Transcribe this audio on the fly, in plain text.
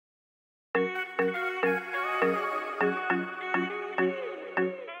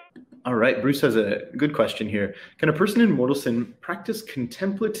right, Bruce has a good question here. Can a person in mortal sin practice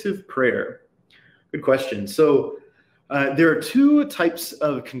contemplative prayer? Good question. So there are two types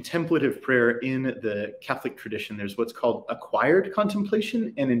of contemplative prayer in the Catholic tradition. There's what's called acquired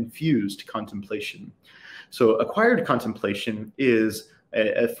contemplation and infused contemplation. So acquired contemplation is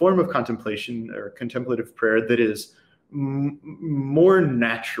a form of contemplation or contemplative prayer that is more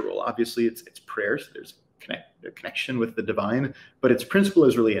natural. Obviously, it's prayer, so there's a connection with the divine, but its principle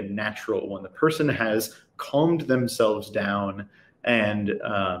is really a natural one. The person has calmed themselves down and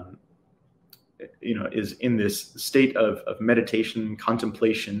is in this state of meditation,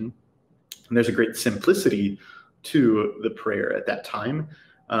 contemplation, and there's a great simplicity to the prayer at that time.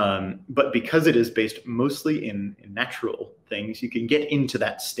 But because it is based mostly in natural things, you can get into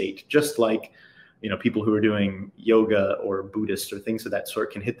that state, just like people who are doing yoga or Buddhist or things of that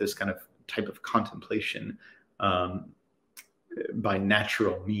sort can hit this kind of type of contemplation by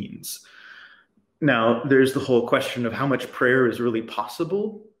natural means. Now, there's the whole question of how much prayer is really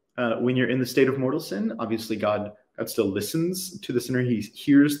possible when you're in the state of mortal sin. Obviously, God still listens to the sinner. He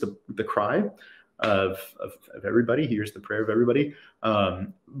hears the cry of everybody. He hears the prayer of everybody.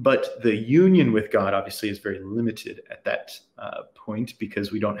 But the union with God obviously is very limited at that point,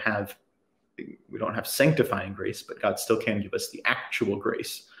 because we don't have sanctifying grace, but God still can give us the actual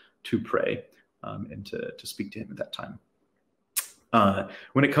grace to pray and to speak to him at that time.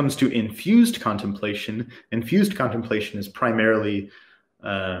 When it comes to infused contemplation is primarily,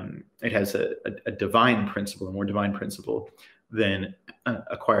 it has a divine principle, a more divine principle than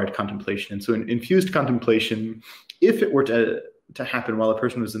acquired contemplation. And so in infused contemplation, if it were to happen while a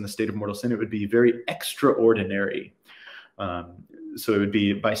person was in the state of mortal sin, it would be very extraordinary. So it would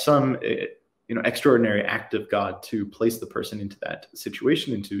be by some extraordinary act of God to place the person into that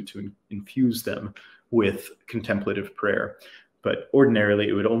situation and to infuse them with contemplative prayer. But ordinarily,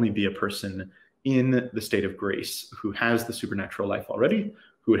 it would only be a person in the state of grace who has the supernatural life already,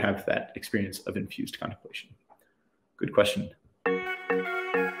 who would have that experience of infused contemplation. Good question.